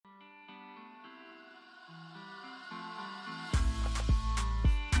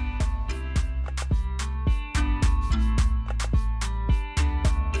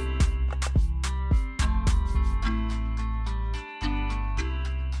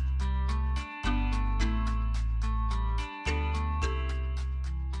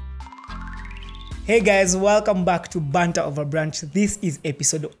Hey guys, welcome back to Banter Over Brunch. This is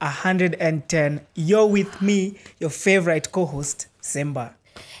episode 110. You're with me, your favorite co-host, Simba.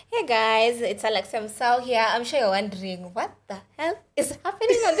 Hey guys, it's Alexia Msau here. I'm sure you're wondering what the hell is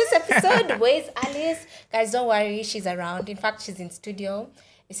happening on this episode. Where's Alice? Guys, don't worry, she's around. In fact, she's in studio.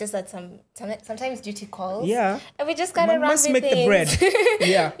 It's just that sometimes duty calls. Yeah. And we just kind of run Must with make the bread.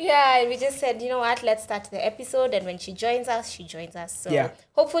 Yeah. Yeah, and we just said, you know what, let's start the episode. And when she joins us, she joins us. So Yeah.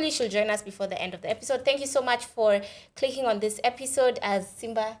 hopefully she'll join us before the end of the episode. Thank you so much for clicking on this episode as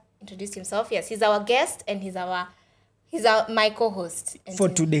Simba introduced himself. Yes, he's our guest and he's my co-host For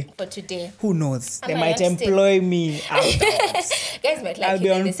today. Who knows? They might employ me afterwards. Guys might I'll like be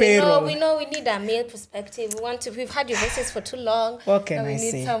it on and they say, payroll. no, we need a male perspective. We've had your voices for too long. What can we I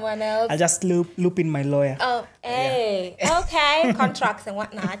need say? someone else. I'll just loop in my lawyer. Oh, hey. Yeah. Okay. Contracts and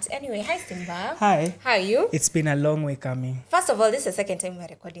whatnot. Anyway, hi Simba. Hi. How are you? It's been a long way coming. First of all, this is the second time we're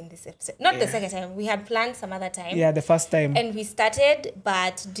recording this episode. Not the second time. We had planned some other time. Yeah, the first time. And we started,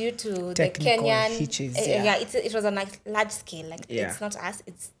 but due to Technical the Kenyan hitches, it was on a large scale. Like it's not us,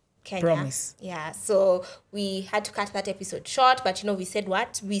 it's Kenya. Promise. Yeah, so we had to cut that episode short, but we said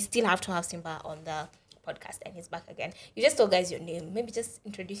what? We still have to have Simba on the podcast, and he's back again. You just told guys your name. Maybe just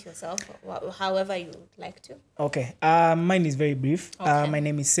introduce yourself, however you like to. Okay. Mine is very brief. Okay. My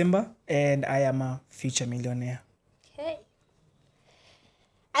name is Simba, and I am a future millionaire. Okay.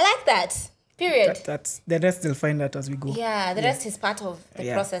 I like that. Period. That's the rest. They'll find out as we go. Yeah, the rest is part of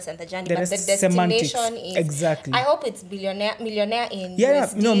the process and the journey. The But the rest is semantics. destination is Exactly. I hope it's millionaire in Yeah,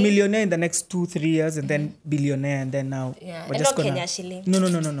 USD. millionaire in the next 2-3 years, and then billionaire, and then now Yeah, we're and just not gonna. Kenya shilling. No.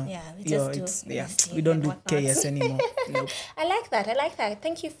 Yeah, we just do USD we don't and do whatnot. KS anymore. Nope. I like that.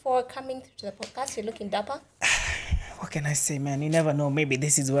 Thank you for coming to the podcast. You're looking dapper. What can I say, man? You never know. Maybe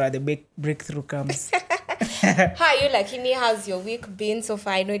this is where the big breakthrough comes. How are you, Lakini? How's your week been so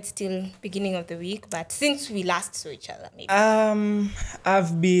far? I know it's still beginning of the week, but since we last saw each other, maybe.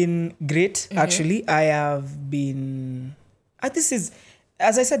 I've been great, actually. I have been. This is,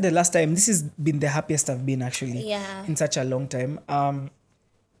 as I said the last time, this has been the happiest I've been, actually. Yeah. In such a long time.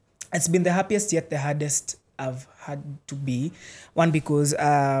 It's been the happiest yet the hardest I've had to be. One, because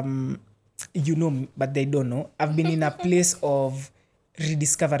but they don't know. I've been in a place of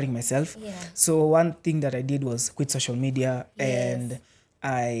rediscovering myself. Yeah. So one thing that I did was quit social media, and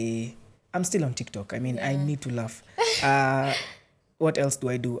I'm still on TikTok. I mean, I need to laugh. What else do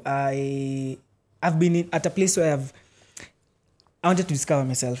I do? I've been at a place where I wanted to discover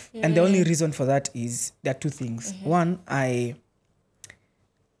myself, and the only reason for that is there are two things. One, I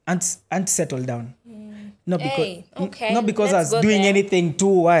and settle down. Not because I was doing anything too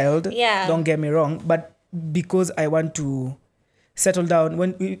wild. Yeah. Don't get me wrong, but because I want to settle down.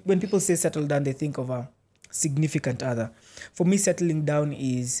 When people say settle down, they think of a significant other. For me, settling down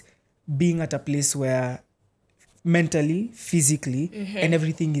is being at a place where mentally, physically, and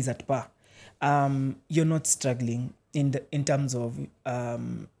everything is at par. You're not struggling in terms of there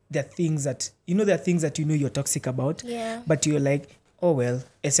are things that you're toxic about, but you're like, oh well,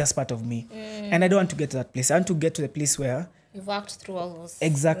 it's just part of me. And I don't want to get to that place. I want to get to the place where You've walked through all those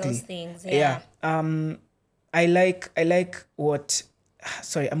things. Yeah. I like what.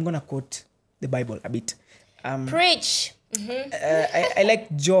 Sorry, I'm gonna quote the Bible a bit. Preach. I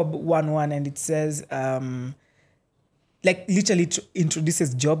like Job 1:1, and it says, literally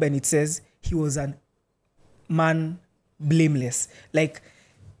introduces Job, and it says he was a man blameless. Like,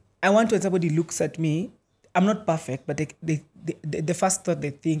 I want when somebody looks at me, I'm not perfect, but the first thought they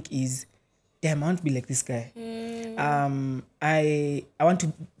think is, damn, I want to be like this guy. I want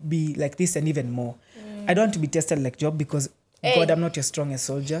to be like this and even more. I don't want to be tested like Job because, God, I'm not your strongest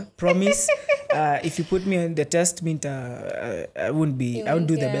soldier. Promise. If you put me on the test, I won't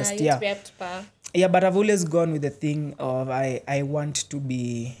do the best. Yeah, but I've always gone with the thing of I want to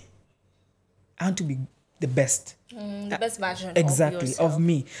be the best. The best version exactly of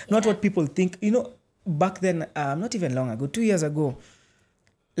me. Not what people think. Back then, not even long ago, 2 years ago,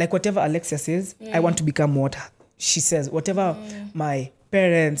 like whatever Alexia says, I want to become what she says. Whatever my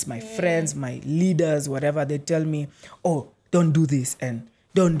parents, my friends, my leaders, whatever, they tell me, oh, don't do this and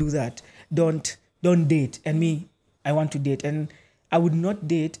don't do that. Don't date. And me, I want to date. And I would not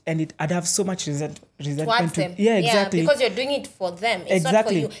date, and I'd have so much resentment towards them. Yeah, exactly. Because you're doing it for them. It's not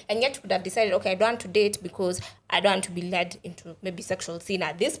for you. And yet you would have decided, okay, I don't want to date because I don't want to be led into maybe sexual sin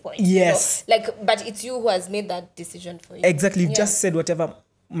at this point. Yes. But it's you who has made that decision for you. Exactly. You've just said whatever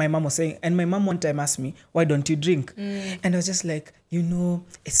my mom was saying. And my mom one time asked me, why don't you drink? And I was just like,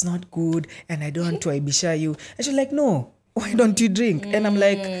 it's not good, and I don't want to ibisha you. And she's like, no, why don't you drink? And I'm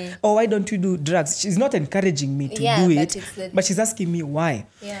like, oh, why don't you do drugs? She's not encouraging me to do but it, but she's asking me why.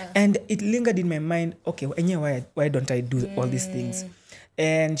 And it lingered in my mind, okay, why don't I do all these things?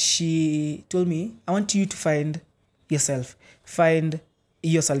 And she told me, I want you to find yourself, find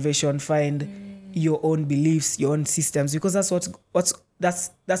your salvation, find your own beliefs, your own systems, because that's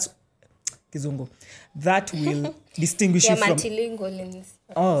Kizungu. That will distinguish you from... multilingual in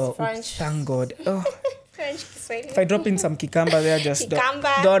French. Thank God. Oh. French, Kiswahili. If I drop in some cucumber there, just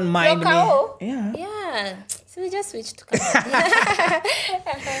Cucumber. don't mind me. Yeah. So we just switched to cucumber.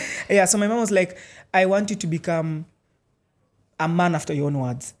 Yeah, so my mom was like, I want you to become a man after your own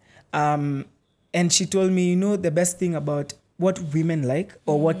words. And she told me, the best thing about what women like,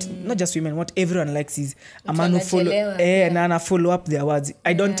 or what, not just women, what everyone likes is a man who follow up their words.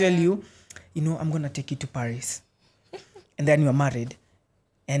 I don't tell you, I'm going to take you to Paris. And then you're married.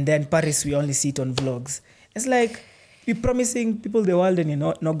 And then Paris, we only see it on vlogs. It's like you're promising people the world and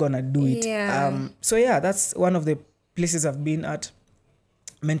you're not going to do it. So yeah, that's one of the places I've been at.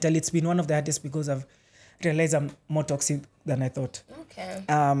 Mentally, it's been one of the hardest because I've realized I'm more toxic than I thought. Okay.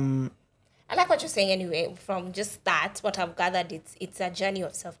 I like what you're saying anyway. From just that, what I've gathered, it's a journey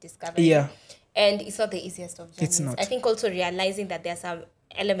of self-discovery. Yeah. And it's not the easiest of journeys. It's not. I think also realizing that there's some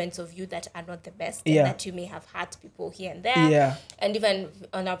elements of you that are not the best, and that you may have hurt people here and there. Yeah. And even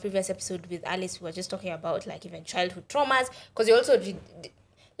on our previous episode with Alice, we were just talking about like even childhood traumas, because you're also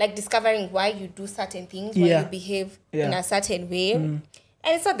like discovering why you do certain things, why you behave in a certain way. And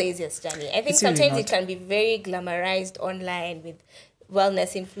it's not the easiest journey. I think It's sometimes really it can be very glamorized online with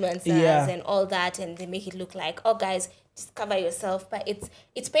wellness influencers and all that, and they make it look like, oh guys, discover yourself, but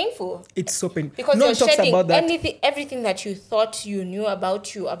it's painful. It's so painful because no you're one talks shedding about that. everything that you thought you knew about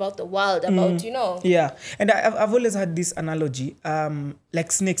the world, about Yeah, and I've always had this analogy,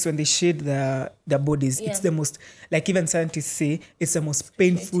 like snakes when they shed their bodies. It's the most, like even scientists say, it's the most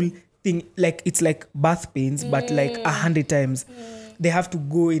painful thing. Like it's like birth pains, but like 100 times. They have to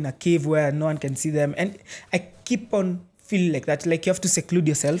go in a cave where no one can see them, and I keep on feeling like that. Like you have to seclude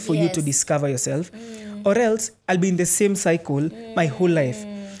yourself for you to discover yourself, or else I'll be in the same cycle my whole life.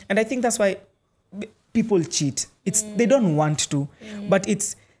 And I think that's why people cheat. It's they don't want to, but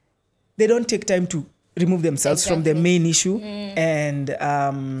they don't take time to remove themselves from the main issue, and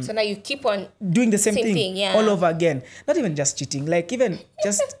so now you keep on doing the same thing all over again. Not even just cheating, like even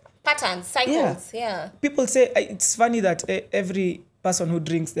just patterns, cycles. People say it's funny that every person who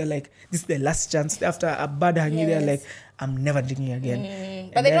drinks, they're like, this is the last chance. After a bad hangi, they're like, I'm never drinking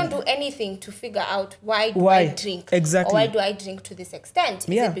again. But they don't do anything to figure out why I drink. Exactly. Or why do I drink to this extent?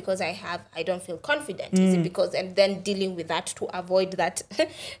 Is it because I don't feel confident? Is it because, and then dealing with that to avoid that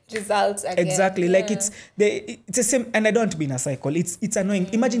result again? Exactly. Like it's the same, and I don't want to be in a cycle. It's annoying.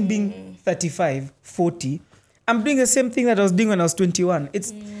 Imagine being 35, 40. I'm doing the same thing that I was doing when I was 21.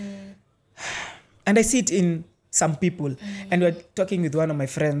 And I see it in some people. And we're talking with one of my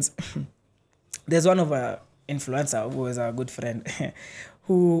friends. There's one of our influencer who is a good friend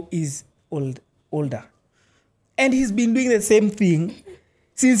who is older. And he's been doing the same thing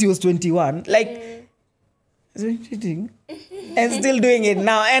since he was 21. Like, he's been cheating and still doing it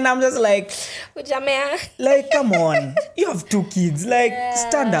now. And I'm just like, come on. You have 2 kids. Like,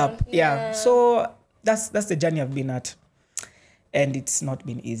 stand up. Yeah. So that's the journey I've been at. And it's not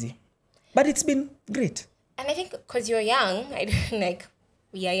been easy. But it's been great. And I think because you're young,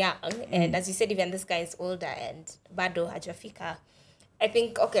 we are young. And as you said, even this guy is older and bado hajafika. I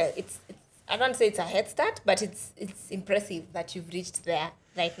think, it's I don't say it's a head start, but it's impressive that you've reached there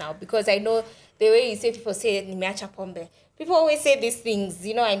right now. Because I know the way you say, people say, nimeacha pombe. People always say these things,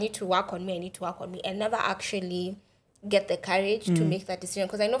 I need to work on me, and never actually get the courage to make that decision.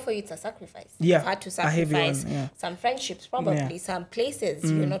 Because I know for you it's a sacrifice. Yeah, you've had to sacrifice some friendships, probably some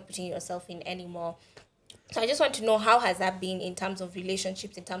places you're not putting yourself in anymore. So I just want to know, how has that been in terms of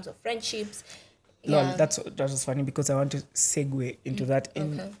relationships, in terms of friendships? No, that was funny because I want to segue into that.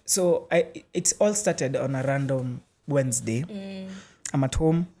 So it's all started on a random Wednesday. I'm at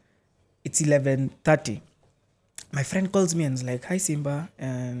home. It's 11:30. My friend calls me and is like, "Hi Simba."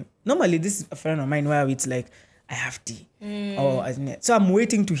 And normally this is a friend of mine where it's like, I have tea. So I'm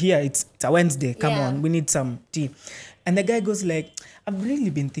waiting to hear. It's a Wednesday. Come on, we need some tea. And the guy goes like, I've really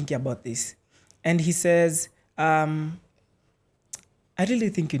been thinking about this. And he says, I really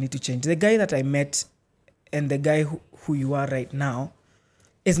think you need to change. The guy that I met and the guy who you are right now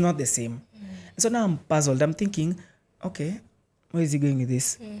is not the same. So now I'm puzzled. I'm thinking, okay, where is he going with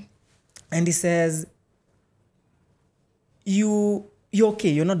this? And he says, you're okay,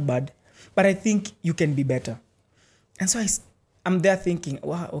 you're not bad, but I think you can be better. And so I'm there thinking,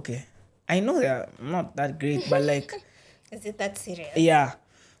 wow, okay, I know they're not that great, but like, Is it that serious? Yeah.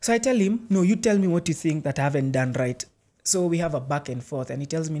 So I tell him, no, you tell me what you think that I haven't done right. So we have a back and forth, and he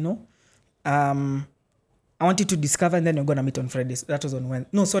tells me, no, I want you to discover, and then you're going to meet on Friday. So that was on Wednesday.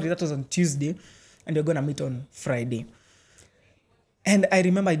 No, sorry, that was on Tuesday, and you're going to meet on Friday. And I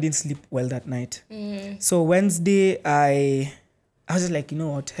remember I didn't sleep well that night. So Wednesday, I was just like, you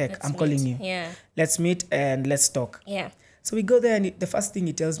know what, heck, I'm calling you. Yeah. Let's meet and let's talk. Yeah. So we go there, and the first thing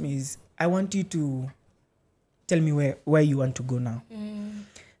he tells me is, I want you to tell me where you want to go now.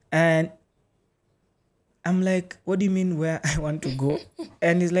 And I'm like, what do you mean where I want to go?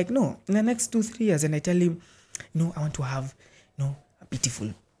 And he's like, no, in the next 2-3 years. And I tell him, I want to have, a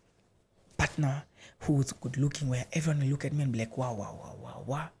beautiful partner who's good looking, where everyone will look at me and be like,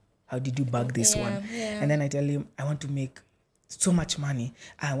 wow. How did you bag this one? Yeah. And then I tell him, I want to make so much money.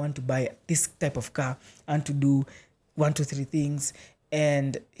 I want to buy this type of car. I want to do 1, 2, 3 things.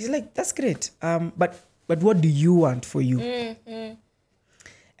 And he's like, that's great. But what do you want for you?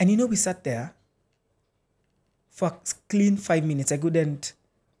 And we sat there for a clean 5 minutes. I couldn't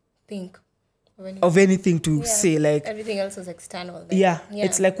think of anything to say. Like everything else was external. Then. Yeah,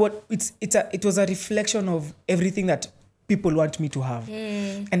 it's like it was a reflection of everything that people want me to have.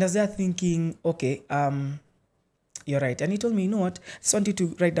 And as they're thinking, okay, you're right. And he told me, you know what? I just want you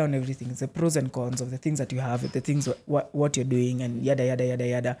to write down everything, the pros and cons of the things that you have, the things what you're doing, and yada yada yada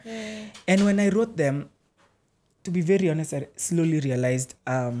yada. And when I wrote them, to be very honest, I slowly realized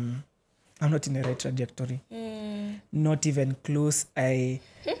I'm not in the right trajectory. Not even close. I'm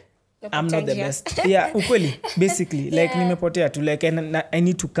not the best. Yeah, ukweli, basically. Like, nimepotea tu. Like, and I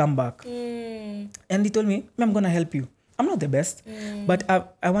need to come back. And he told me, I'm going to help you. I'm not the best. But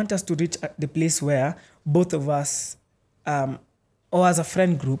I want us to reach the place where both of us, or as a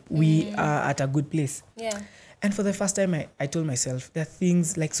friend group, we are at a good place. Yeah. And for the first time, I told myself, there are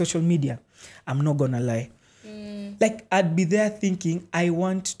things like social media. I'm not going to lie. Like, I'd be there thinking, I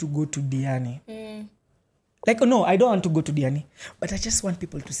want to go to Diani. Like, no, I don't want to go to Diani, but I just want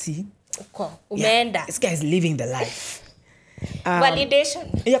people to see. This guy is living the life.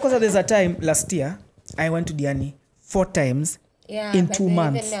 Validation. Yeah, because there's a time last year, I went to Diani 4 times in 2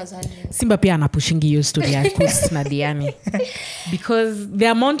 months. Simba pia anapushingi hiyo story ya coast na Diani. Because the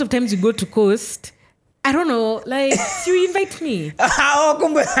amount of times you go to coast, I don't know, like, you invite me.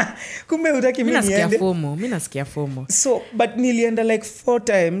 kumbe utaki mimi niende. Mimi nasikia FOMO. So, but nilienda like 4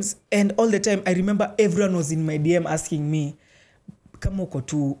 times, and all the time I remember everyone was in my DM asking me, kama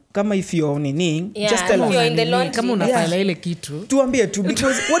if you're nini, just tell us. You're in the laundry. Kama unafanya ile kitu. Tuambie tu,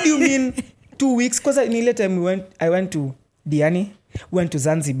 because what do you mean 2 weeks? Because in the time I went to Diani, went to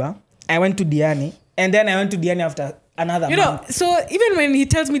Zanzibar, I went to Diani, and then I went to Diani after another month. So even when he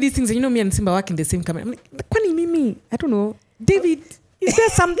tells me these things, me and Simba work in the same company, I'm like, kwani mimi, I don't know, David, is there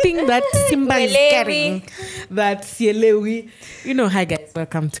something that Simba is carrying that sielewi? Hi guys,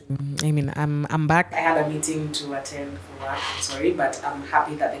 welcome to, I'm back. I had a meeting to attend for work, I'm sorry, but I'm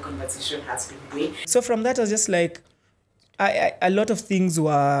happy that the conversation has been going. So from that, I was just like, a lot of things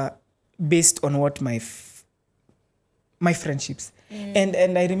were based on what my friendships.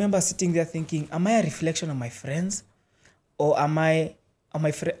 And I remember sitting there thinking, am I a reflection of my friends? Or are my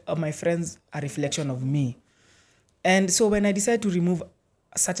friends a reflection of me? And so when I decided to remove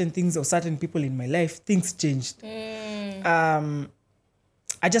certain things or certain people in my life, things changed. I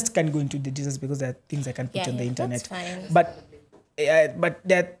just can't go into the details because there are things I can't put on the internet. That's fine. But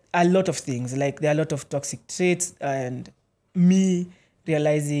there are a lot of things. Like, there are a lot of toxic traits, and me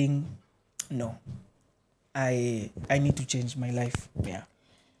realizing, no, I need to change my life. Yeah.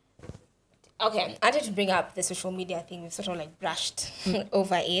 Okay, I wanted to bring up the social media thing. We've sort of like brushed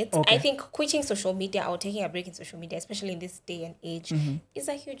over it. Okay. I think quitting social media or taking a break in social media, especially in this day and age, is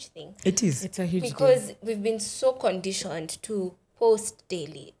a huge thing. It is. It's a huge thing. Because we've been so conditioned to post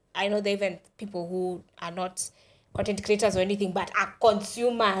daily. I know there are even people who are not content creators or anything, but are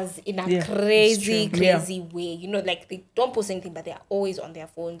consumers in a crazy way. Like, they don't post anything, but they are always on their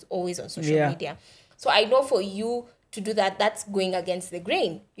phones, always on social media. So I know for you to do that, that's going against the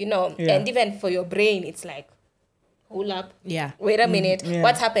grain, and even for your brain, it's like, hold up. Yeah. Wait a minute.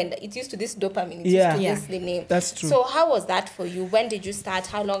 What happened? It's used to this dopamine. It's used to this the name. That's true. So how was that for you? When did you start?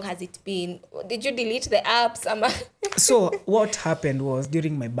 How long has it been? Did you delete the apps? So what happened was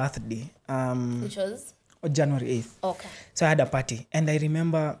during my birthday, which was January 8th. Okay. So I had a party, and I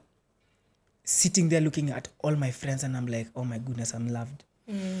remember sitting there looking at all my friends, and I'm like, oh my goodness, I'm loved.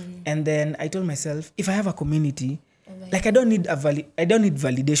 And then I told myself, if I have a community, like, I don't need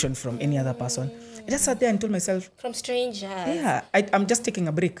validation from any other person. I just sat there and told myself, from strangers. Yeah, I'm just taking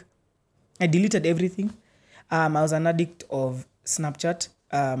a break. I deleted everything. I was an addict of Snapchat.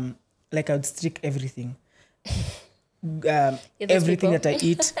 Like, I would streak everything. everything that I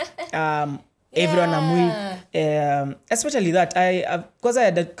eat. Everyone I'm with. Especially that because I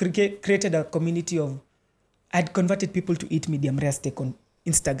had created a community of, I'd converted people to eat medium rare steak on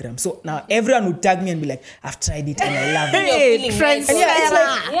Instagram. So now everyone would tag me and be like, I've tried it and I love it. Hey, friends. And it's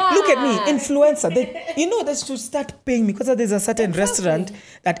like, look at me, influencer. They should start paying me, because there's a certain restaurant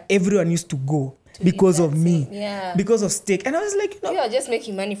that everyone used to go because of me, because of steak. And I was like, you are just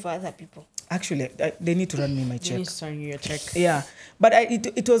making money for other people. Actually, they need to run me my check. They need to run you your check. Yeah, but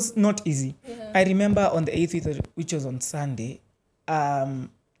it was not easy. I remember on the 8th, which was on Sunday, I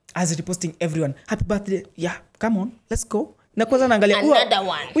was reposting everyone, happy birthday. Yeah, come on, let's go. Na kwanza naangalia another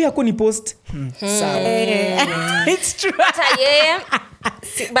one. Huyu hakuni post. Sawa. It's true.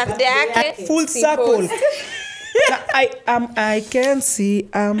 Birthday yake Full circle. I can see,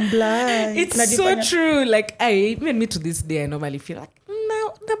 I'm blind. It's so true. Like, even me to this day, I normally feel like,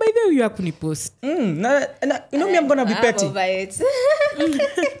 now by the way, you hakuni post. You know me, I'm gonna be petty. I'm over it.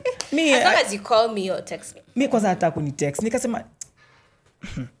 Me, as long as you call me or text me. Me kwanza hata kuni text. Nikasema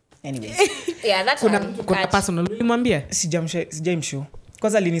anyways. Yeah, that's kuna personal ulimwambia? Sijamshow.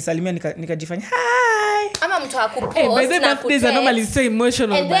 Kwanza alinisalimia nikajifanya hi. Ama mtu akupost by the birthdays are normally so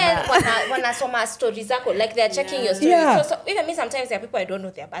emotional. And then wanasoma stories zako, like they're checking your stories. Yeah. So even me, sometimes there are people I don't know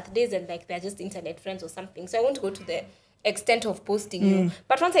their birthdays, and like they're just internet friends or something. So I won't go to the extent of posting you.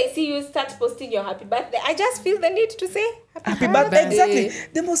 But once I see you start posting your happy birthday, I just feel the need to say happy birthday. Exactly.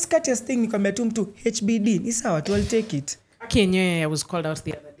 The most courteous thing nikwambia tu mtu HBD ni sawa tu, I'll take it. Kenya, I was called out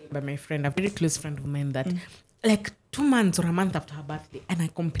the other day by my friend, a very close friend of mine, that like 2 months or a month after her birthday, and I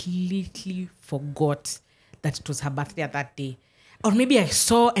completely forgot that it was her birthday that day. Or maybe I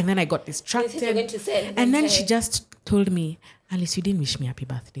saw and then I got distracted. You're going to say, and then she just told me, Alice, you didn't wish me happy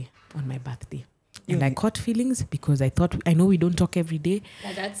birthday on my birthday. And I caught feelings because I thought, I know we don't talk every day,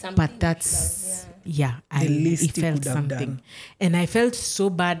 but that's, it felt something. And I felt so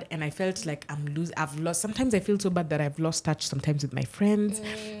bad, and I felt like I've lost, sometimes I feel so bad that I've lost touch sometimes with my friends.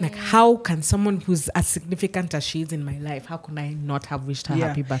 Like, how can someone who's as significant as she is in my life, how can I not have wished her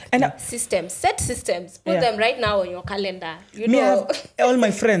happy birthday? And set systems, put them right now on your calendar. You me know, have all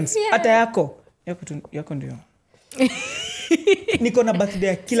my friends, hata yako ndio. Niko na birthday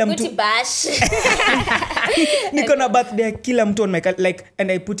ya kila mtu. Niko na birthday ya kila mtu on my like,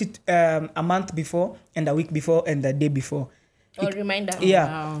 and I put it a month before and a week before and a day before. Reminder. Yeah.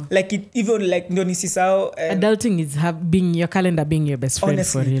 Wow. Like it even like ndo nisisao. Adulting is being your calendar being your best friend.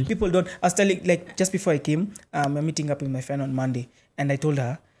 Honestly, for real. people don't. I was telling, like, just before I came, I'm meeting up with my friend on Monday, and I told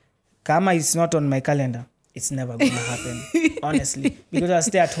her, Kama is not on my calendar. It's never gonna happen. Honestly, because I'll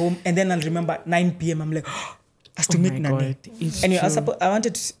stay at home and then I'll remember 9 p.m. I'm like, has to meet Nani. Anyway, I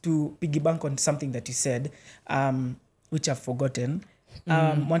wanted to piggyback on something that you said, which I've forgotten.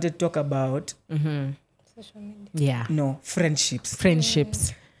 Wanted to talk about social media. Yeah. No,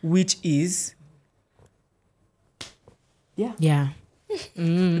 friendships. Which is Yeah.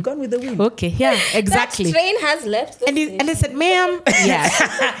 Gone with the wind. Okay, yeah, exactly. That train has left. And I said, ma'am. Yeah.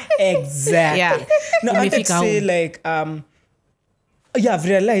 Exactly. Yeah. No, I wanted to say, like, I've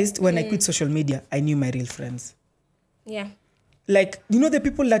realized when I quit social media, I knew my real friends. Yeah. Like, you know, the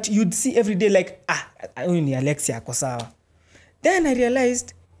people that you'd see every day, like, only Alexia Kosawa. Then I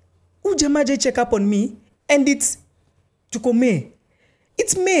realized, Ujamaje check up on me, and it's tuko May.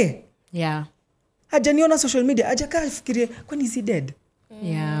 It's May. Yeah. Hajaniona social media. Ajaka fikirie, when is he dead?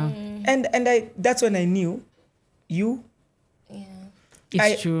 Yeah. And that's when I knew you. Yeah.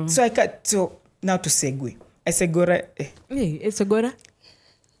 It's true. So now to segue. I segora. It's a good.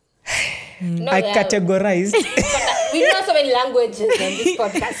 I categorized. We know so many languages on this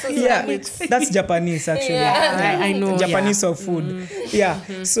podcast. So that's Japanese actually. Yeah. I know. Japanese of food. Yeah.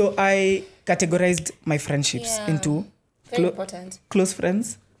 So I categorized my friendships into very important. Close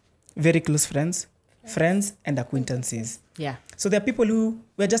friends, very close friends, friends, and acquaintances. Yeah. So there are people who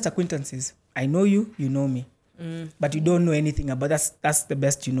we're just acquaintances. I know you, you know me, but you don't know anything about. That's the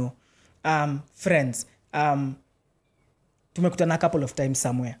best you know. Friends. Tumekutana a couple of times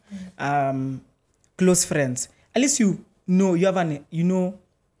somewhere. Close friends. At least you know Kiundani.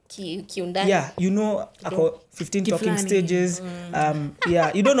 Yeah, you know 15 talking stages.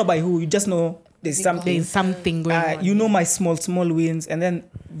 You don't know by who, you just know there's something going on. You know my small wins, and then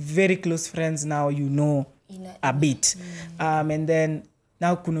very close friends now you know a bit. And then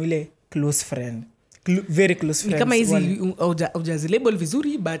now kuna ile close friend. Very close friends. Kama hizi hujazilabel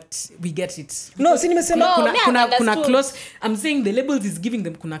vizuri, but we get it. No, si nimesema kuna close. I'm saying the labels is giving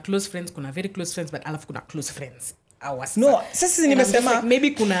them kuna close friends, kuna very close friends, but alafu kuna close friends. No, sasa nimesema like,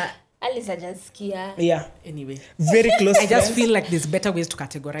 maybe kuna Alice ajasikia. Yeah. Anyway, Very close I just friends. feel like there's better ways to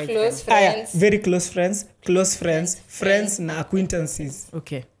categorize Close them. Yeah. friends. Very close friends, friends na acquaintances.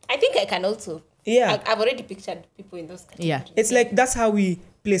 Okay. I think I can also. Yeah. I've already pictured people in those categories. Yeah. It's like that's how we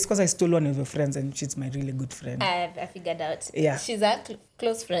place, because I stole one of your friends and she's my really good friend. I figured out. Yeah. She's a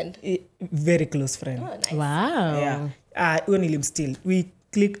close friend. Very close friend. Oh, nice. Wow. Yeah. When him still, we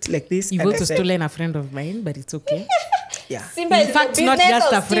clicked like this. You've and also I said, stolen a friend of mine, but it's okay. Yeah. Simba In is fact, the not business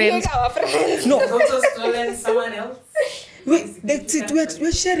just of a friend. stealing our friends. No, also stolen someone else. that's it.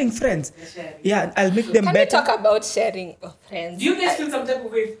 We're sharing friends. Yeah, I'll make them Can we better. talk about sharing of friends? Do you guys feel some type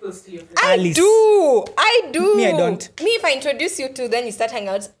of way if people steal your friends? Alice. I do. Me, I don't. Me, if I introduce you to, then you start hanging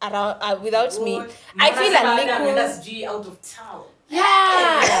out around without me. I feel like that's G out of town.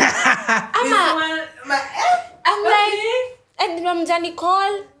 yeah. I'm like, and Ramjani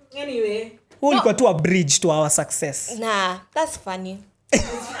call. Anyway. Who got to a bridge to our success? Nah, that's funny.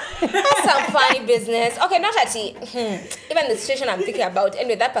 That's some funny business. Okay, not actually. Even the situation I'm thinking about.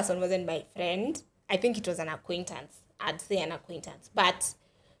 Anyway, that person wasn't my friend. I think it was an acquaintance. I'd say an acquaintance. But,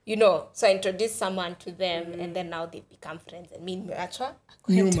 so I introduced someone to them and then now they've become friends. And me and actual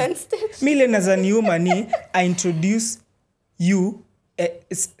acquaintance. Million as a new money, I introduce you.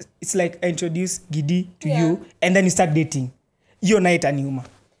 It's like I introduce Gidi to you and then you start dating. You're not a new.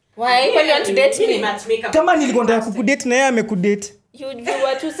 Why? When you want to date me? Kama nilikuwa nataka kukudate na yeye amekudate. You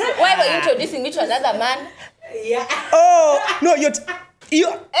were too slow. Why were you introducing me to another man? Yeah. Oh, no, you For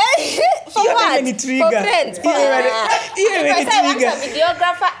You're what? even trigger. For friends. You're If I even say I want trigger. a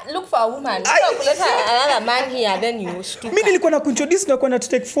videographer, look for a woman. So kuleta another man here, then you shtuka. Mimi nilikuwa na kuintroduce na kwenda to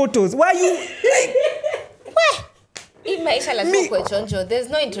take photos. Why you like In maisha lazima kuwe chonjo. There's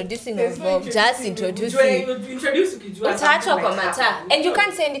no introducing involved. Just introducing. Utaachwa kwa mata. And you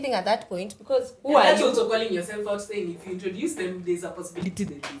can't say anything at that point because who are That's you? also calling yourself out saying if you introduce them, there's a possibility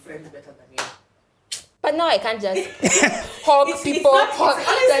they'll be friends better than you. But now I can't just hug people.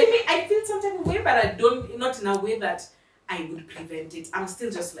 Honestly, I feel some type of way, but I don't, not in a way that I would prevent it. I'm still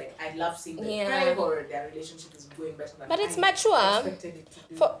just like, I love seeing them thrive or their relationship is going better than But it's I mature. expected it to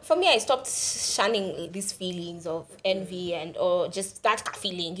do. For me, I stopped shunning these feelings of envy or just that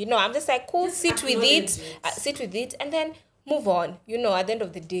feeling. I'm just like, cool, sit with it, and then move on. At the end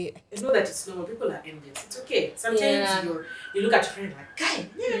of the day. It's not that it's normal. People are envious. It's okay. Sometimes you look at your friend like,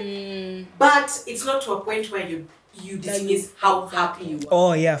 guy, but it's not to a point where you dismiss how happy you are.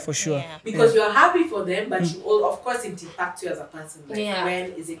 Oh yeah, for sure. Yeah. Because you are happy for them, but you all, of course, it impacts you as a person. Like,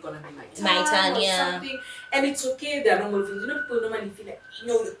 when is it gonna be my turn? My turn, or yeah. something? And it's okay. There are normal things. People normally feel like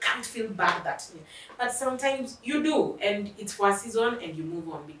you can't feel bad that, but sometimes you do, and it's for a season, and you move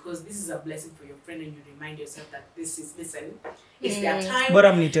on because this is a blessing for your friend, and you remind yourself that it's their time.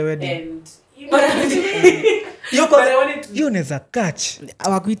 Bora mnite wedding. And You unaweza catch.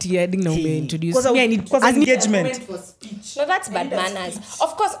 Awakuiti wedding na umeintroduce. Because Me, I need engagement. No, that's bad manners.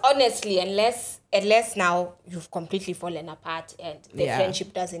 Of course, honestly, unless now you've completely fallen apart and the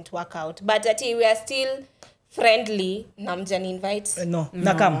friendship doesn't work out. But we are still friendly. Namjan invite. No,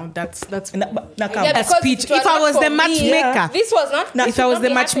 nakam. That's Nakam. Yeah, a because speech. it was If I not was for the me. matchmaker. This was not. If I was the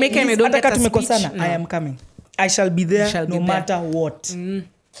matchmaker and I don't get Hata a tumekosana, speech, I am coming. I shall be there shall no be there. matter what.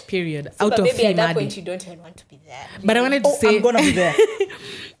 period. So Out but of maybe at that fee, point you don't even want to be there. but I wanted to say I'm gonna be there.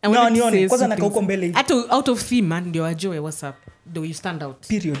 I wanted No, to say kwanza two nakaa huko things. mbele hivi. Out of theme man ndio wajue what's up. Do you stand out?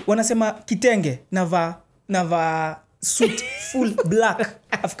 Period. Wanasema kitenge nava suit full black.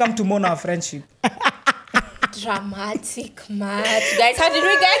 I've come to mourn our friendship. Dramatic match. Guys, how did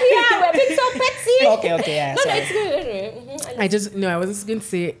we get here? We're being so petty. Okay, yeah. No, sorry. it's good. Anyway. I was just going to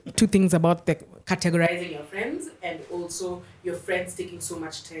say two things about the categorizing your friends and also your friends taking so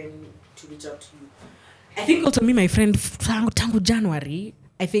much time to reach out to you. I think also me, my friend, tangu January,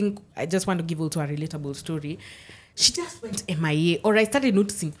 I think I just want to give also a relatable story. She just went MIA, or I started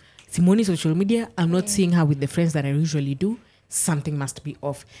noticing Simone social media. I'm not seeing her with the friends that I usually do. Something must be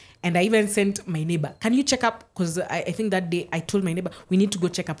off. And I even sent my neighbor, can you check up? Because I think that day I told my neighbor, we need to go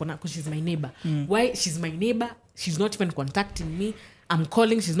check up on her because she's my neighbor. Why? She's my neighbor. She's not even contacting me. I'm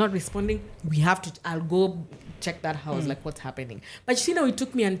calling. She's not responding. I'll go check that house, like what's happening. But you know, it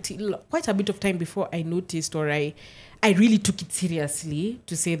took me until quite a bit of time before I noticed or I really took it seriously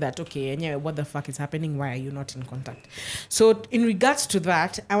to say that, okay, anyway, what the fuck is happening? Why are you not in contact? So in regards to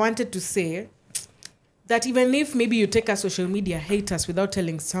that, I wanted to say that even if maybe you take a social media haters without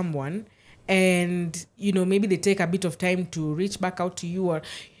telling someone and, you know, maybe they take a bit of time to reach back out to you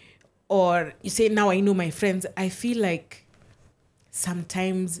or you say, now I know my friends, I feel like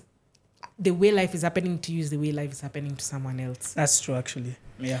sometimes the way life is happening to you is the way life is happening to someone else. That's true, actually.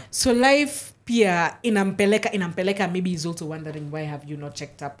 Yeah. So life pia inampeleka maybe he's also wondering why have you not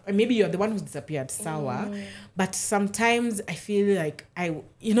checked up, or maybe you're the one who's disappeared sour. But sometimes I feel like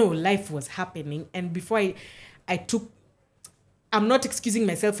life was happening, and before I'm not excusing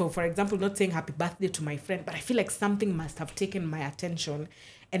myself for example, not saying happy birthday to my friend, but I feel like something must have taken my attention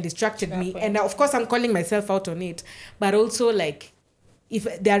and distracted me. And of course, I'm calling myself out on it. But also, like, if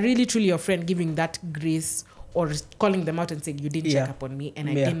they're really truly your friend, giving that grace or calling them out and saying, you didn't check up on me and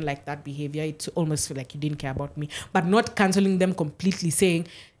I didn't like that behavior, it's almost feel like you didn't care about me. But not canceling them completely, saying,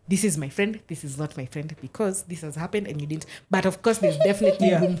 this is my friend, this is not my friend because this has happened and you didn't. But of course, there's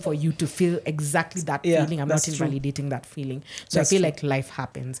definitely room for you to feel exactly that feeling. I'm not invalidating that feeling. So that's I feel like life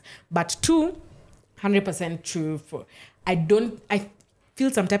happens. But 100% true. I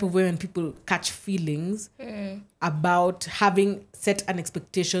feel some type of way when people catch feelings about having set an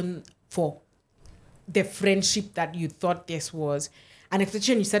expectation for the friendship that you thought this was. An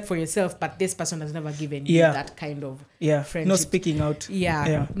expectation you set for yourself, but this person has never given you that kind of friendship. Not speaking out.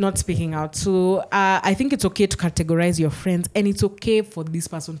 Not speaking out. So I think it's okay to categorize your friends, and it's okay for this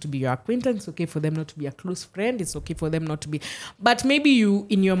person to be your acquaintance. It's okay for them not to be a close friend. It's okay for them not to be. But maybe you,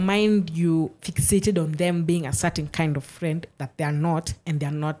 in your mind, you fixated on them being a certain kind of friend that they're not, and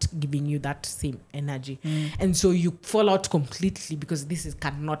they're not giving you that same energy. And so you fall out completely because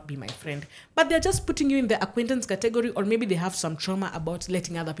cannot be my friend. But they're just putting you in the acquaintance category, or maybe they have some trauma about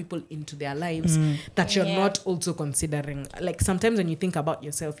letting other people into their lives that you're not also considering. Like sometimes when you think about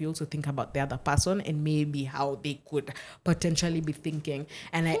yourself, you also think about the other person and maybe how they could potentially be thinking.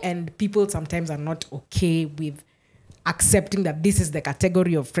 And people sometimes are not okay with accepting that this is the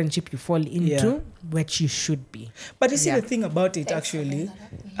category of friendship you fall into, which you should be. But you see, the thing about it actually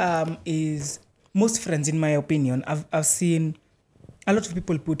is most friends, in my opinion, I've seen a lot of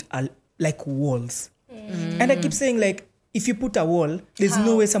people put like walls. And I keep saying, like, if you put a wall, there's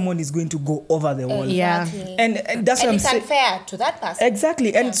no way someone is going to go over the wall. Exactly. And that's what I'm saying. And it's unfair to that person.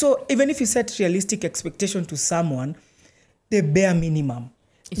 Exactly. And so even if you set realistic expectation to someone, the bare minimum.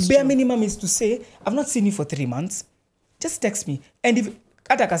 Minimum is to say, I've not seen you for 3 months. Just text me. And if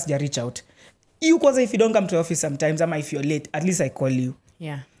Atakasja reach out. You cause if you don't come to the office sometimes, if you're late, at least I call you.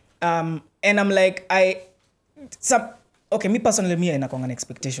 Yeah. And I'm like, me personally, I have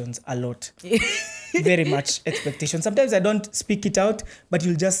expectations a lot. Very much expectations. Sometimes I don't speak it out, but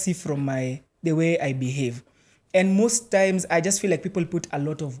you'll just see from the way I behave. And most times I just feel like people put a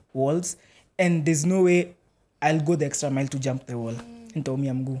lot of walls, and there's no way I'll go the extra mile to jump the wall. And tell me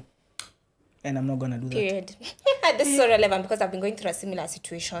I'm good. And I'm not going to do that. This is so relevant because I've been going through a similar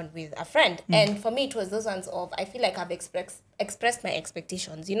situation with a friend. And for me, it was those ones of, I feel like I've expressed my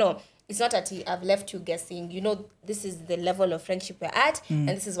expectations. You know, it's not that I've left you guessing, this is the level of friendship we're at, and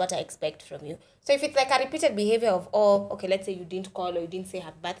this is what I expect from you. So if it's like a repeated behavior of, let's say you didn't call or you didn't say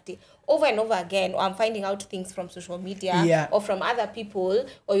happy birthday over and over again, or I'm finding out things from social media or from other people,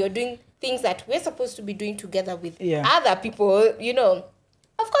 or you're doing things that we're supposed to be doing together with other people,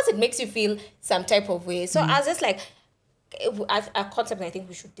 of course it makes you feel some type of way. So I was just like, a concept I think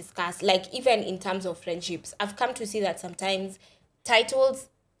we should discuss, like even in terms of friendships, I've come to see that sometimes titles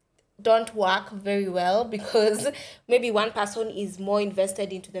don't work very well because maybe one person is more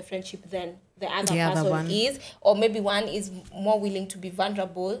invested into the friendship than the other person is, or maybe one is more willing to be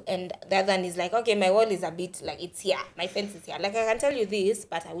vulnerable and the other one is like, okay, my wall is a bit like, it's here, my fence is here, like I can tell you this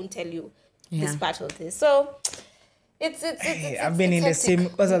but I won't tell you this part of this. So I've been in the same,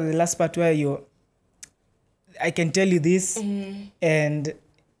 also the last part where I can tell you this and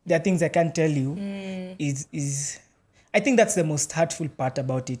there are things I can't tell you is I think that's the most hurtful part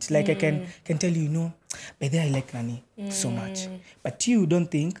about it. Like I can tell you, by the way, I like Nani so much. But you don't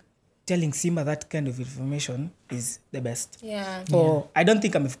think telling Simba that kind of information is the best. Yeah. Or I don't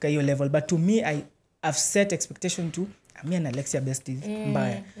think I'm a your level, but to me, I've set expectation to me and Alexia besties.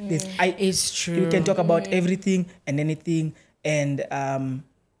 It's true. We can talk about everything and anything, and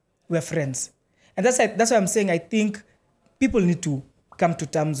we're friends. And that's why I'm saying I think people need to come to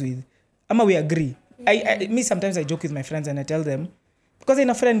terms with. We agree. Sometimes I joke with my friends and I tell them, because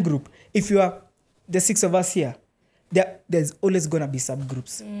in a friend group, if you are the 6 of us here, there's always gonna be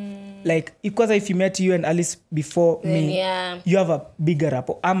subgroups. Like because if you met you and Alice before me, you have a bigger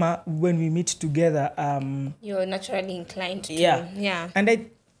rapport. When we meet together, you're naturally inclined to. Yeah. And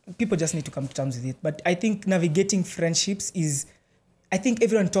people just need to come to terms with it. But I think navigating friendships I think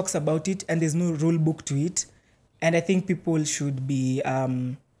everyone talks about it and there's no rule book to it. And I think people should be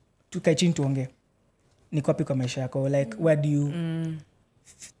tukae chini tuongee. Niko wapi kwa maisha yako? Like where do you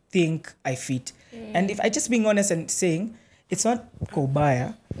think I fit? And if I just being honest and saying it's not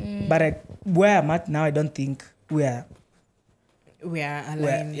kobaya, but where I'm at now, I don't think we're We are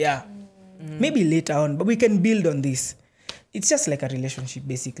aligned. Maybe later on, but we can build on this. It's just like a relationship,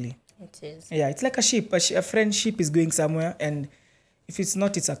 basically. It is. Yeah, it's like a ship. A friendship is going somewhere, and if it's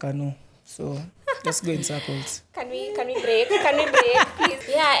not, it's a canoe. So just go in circles. Can we break? Can we break, please?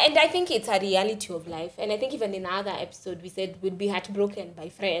 Yeah, and I think it's a reality of life. And I think even in another episode, we said we'd be heartbroken by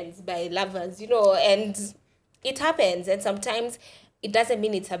friends, by lovers, and it happens. And sometimes it doesn't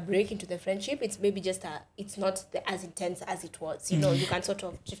mean it's a break into the friendship. It's maybe just it's not as intense as it was. You can sort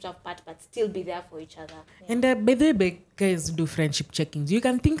of drift apart, but still be there for each other. Yeah. And by the way, guys do friendship check-ins. You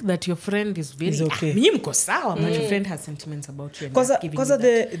can think that your friend is very It's okay. but your friend has sentiments about you. Because of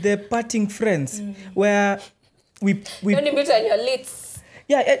the parting friends, where we Don't you meet on your lips.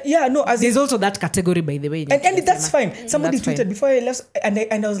 no, as there's also that category, by the way. and that's fine. Somebody That's tweeted fine. before I left, and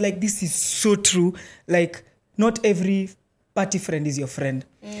I was like, this is so true. Like, not every party friend is your friend.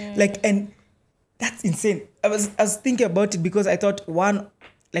 Like, and that's insane. I was thinking about it because I thought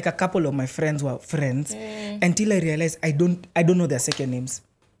a couple of my friends were friends until I realized I don't know their second names.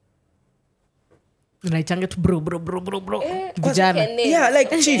 Like bro. Vijana. Yeah, like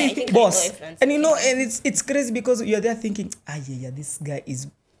Okay, I chief, think I boss. know a friend. And and it's crazy because you're there thinking, this guy is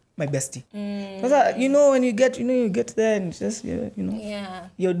my bestie. Because when you get there and it's just Yeah.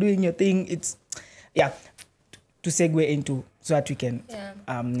 you're doing your thing. It's to segue into so that we can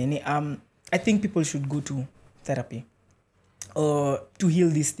I think people should go to therapy or to heal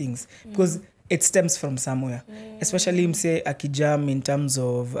these things because it stems from somewhere. Especially say akijam in terms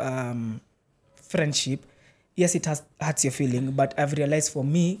of friendship. Yes, it hurts your feeling, but I've realized for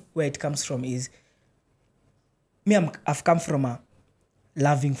me where it comes from is I've come from a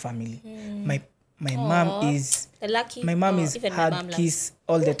loving family. My mom is Lucky. my mom is even my hug, mom loves- kiss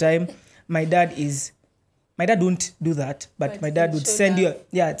all the time. My dad won't do that, but my dad would send you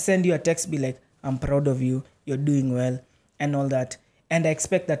a text, be like, I'm proud of you, you're doing well, and all that. And I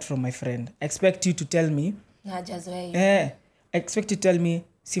expect that from my friend. I expect you to tell me, I expect you to tell me,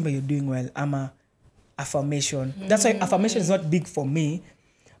 Simba, you're doing well. I'm a affirmation. That's why affirmation is not big for me.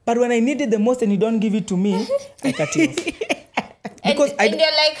 But when I need it the most and you don't give it to me, I cut you off. Because and you're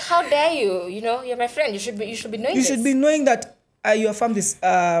like, how dare you? You're my friend. You should be knowing you this. should be knowing that you affirm this.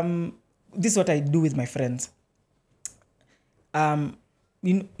 This is what I do with my friends.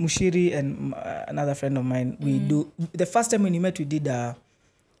 Mushiri and another friend of mine, we do. The first time when we met, we did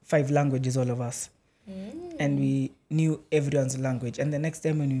 5 languages, all of us. And we knew everyone's language. And the next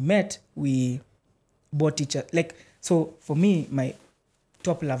time when we met, we bought each other. Like, so for me, my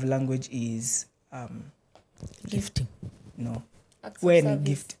top love language is Gifting. no. Acts of When service.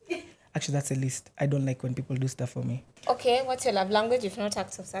 gift. Actually, that's a list. I don't like when people do stuff for me. Okay, what's your love language if not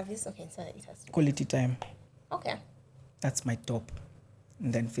acts of service? Okay, so it has to. Quality time. Okay. That's my top.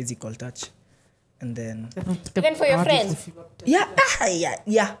 And then physical touch. And then Even for your friends.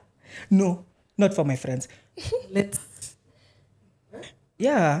 yeah. No, not for my friends. Let's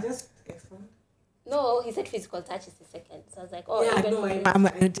Yeah. No, he said physical touch is the second. So I was like, even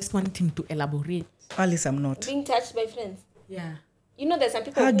for I just want him to elaborate. Alice, I'm not. being touched by friends. Yeah. There's some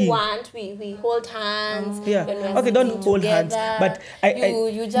people Hugging. who want we hold hands. Yeah. when we're Okay, don't sitting hold hands. together.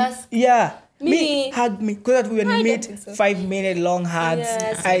 But you just Yeah. Me. Hug me. Because when I we don't meet, think so. 5-minute long hugs.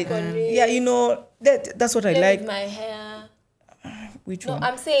 Yes, I, equally. that's what I play like. with my hair. Which No, one?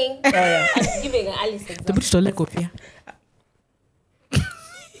 I'm saying yeah. I'm giving an Alice example. Tubutole kofia.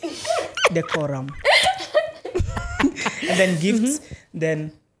 Decorum. And then gifts,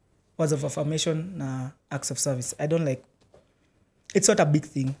 then words of affirmation, acts of service. I don't like. It's not a big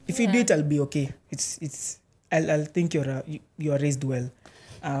thing. If you do it, I'll be okay. I'll think you're raised well.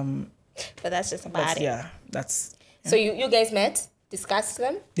 But that's just about it. That's So you guys met, discussed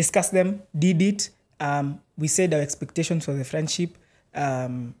them. discuss them, did it. We said our expectations for the friendship,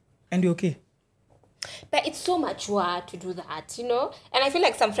 and we're okay. But it's so mature to do that, And I feel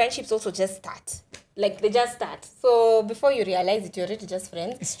like some friendships also just start. Like, they just start. So before you realize it, you're already just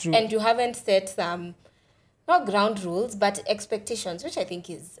friends. It's true. And you haven't set some, not ground rules, but expectations, which I think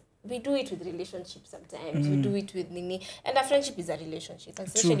is, we do it with relationships sometimes. We do it with Nini. And a friendship is a relationship,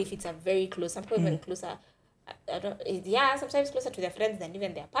 especially if it's a very close, some people even closer. Sometimes closer to their friends than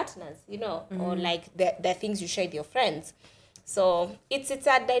even their partners, or like the things you share with your friends. So it's a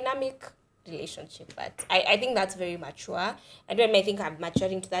dynamic relationship, but I think that's very mature. And when I think I'm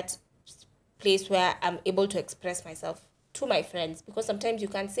maturing to that place where I'm able to express myself to my friends, because sometimes you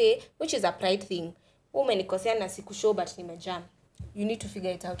can say, which is a pride thing, umenikosea na sikushow but nimejam. You need to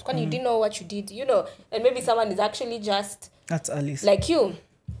figure it out. Because you didn't know what you did, and maybe someone is actually just That's Alice. like you.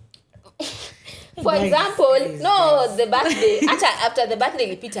 For example, the birthday. After the birthday,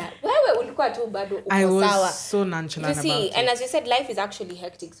 ilipita. Wewe ulikuwa tu bado uko I was sawa. so nonchalant You see, about it. and as you said, life is actually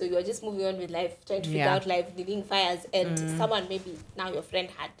hectic. So you are just moving on with life, trying to figure out life, living fires, and someone maybe now your friend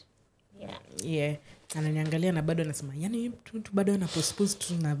had. Yeah. Ananiangalia na bado anasema, yani tu bado na postpone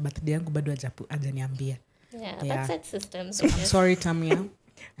tu na birthday yangu bado hajaniambia. Yeah, that's that system. So I'm sorry, Tamia.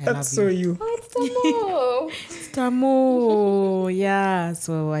 That's so you. Oh, it's Tamo. Yeah,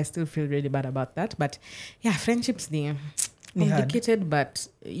 so I still feel really bad about that. But yeah, friendships, they're complicated, but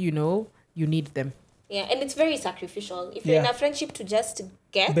you need them. Yeah, and it's very sacrificial. If you're in a friendship to just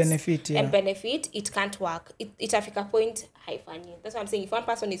get benefit, it can't work. It afika point funny. That's what I'm saying. If one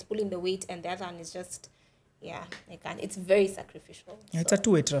person is pulling the weight and the other one is just, they can't. It's very sacrificial. Yeah, it's a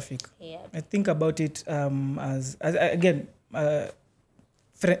two-way traffic. Yeah. I think about it as again,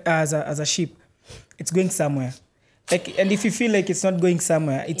 as a ship. It's going somewhere. And if you feel like it's not going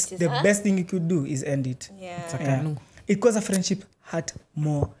somewhere, it's the best thing you could do is end it. Yeah. Because a friendship hurt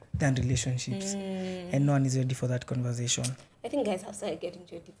more than relationships, and no one is ready for that conversation. I think guys have started getting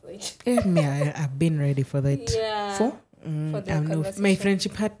ready for it. I've been ready for that. Yeah. For the conversation. My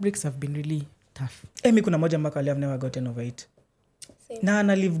friendship heartbreaks have been really tough. Mi kuna moja mpaka I've never gotten over it. Nah,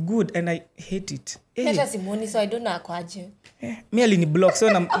 I live good and I hate it. Simoni, so I don't know akwaje. Me alini block so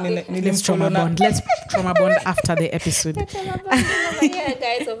Let's trauma bond. Let's trauma bond after the episode.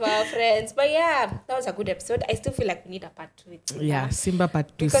 Guys, of our friends. But yeah, that was a good episode. I still feel like we need a part 2. Yeah, Simba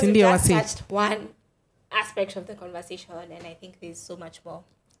part 2. Because Cindy we just was touched one aspect of the conversation, and I think there's so much more.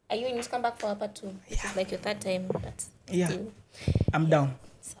 Are you going to come back for a part 2? This is like your third time. But still. I'm down.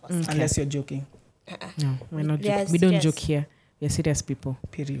 Unless you're joking. No, we're not joking. We don't joke here. We're serious people.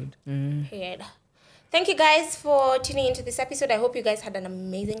 Period. Period. Thank you guys for tuning into this episode. I hope you guys had an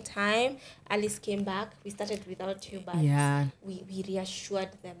amazing time. Alice came back. We started without you, but we reassured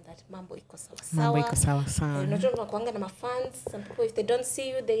them that mambo iko sawa. Not only kuanga na my fans. Some people, if they don't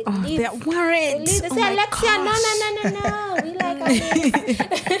see you, they leave. They're worried. They say, Alexia, no. We like Alice.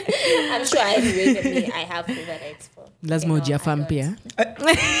 I'm sure even me, I have favorites for. Lazima ujafam pia.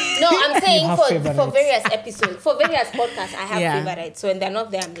 No, I'm saying for various episodes, for various podcasts, I have favorites. So when they're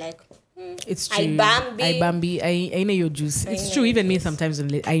not there, I'm like, it's true. I know your juice. It's true. Even me sometimes I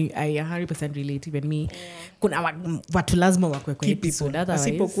 100% relate. Even me. Kuna watu lazima wakwe kwa episode.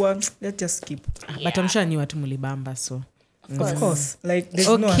 Asipokuwa, let's just skip. But I'm sure ni watu mulibamba, so. Of course. Like there's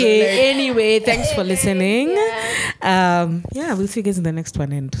Anyway, thanks for listening. We'll see you guys in the next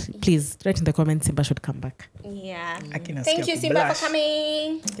one, and please write in the comments Simba should come back. Thank you, Simba, for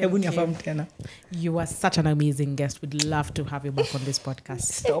coming. You are such an amazing guest. We'd love to have you back on this podcast.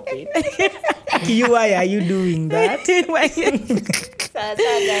 Stop it. Why are you doing that? So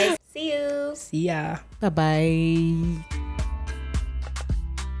guys, see you. See ya. Bye-bye.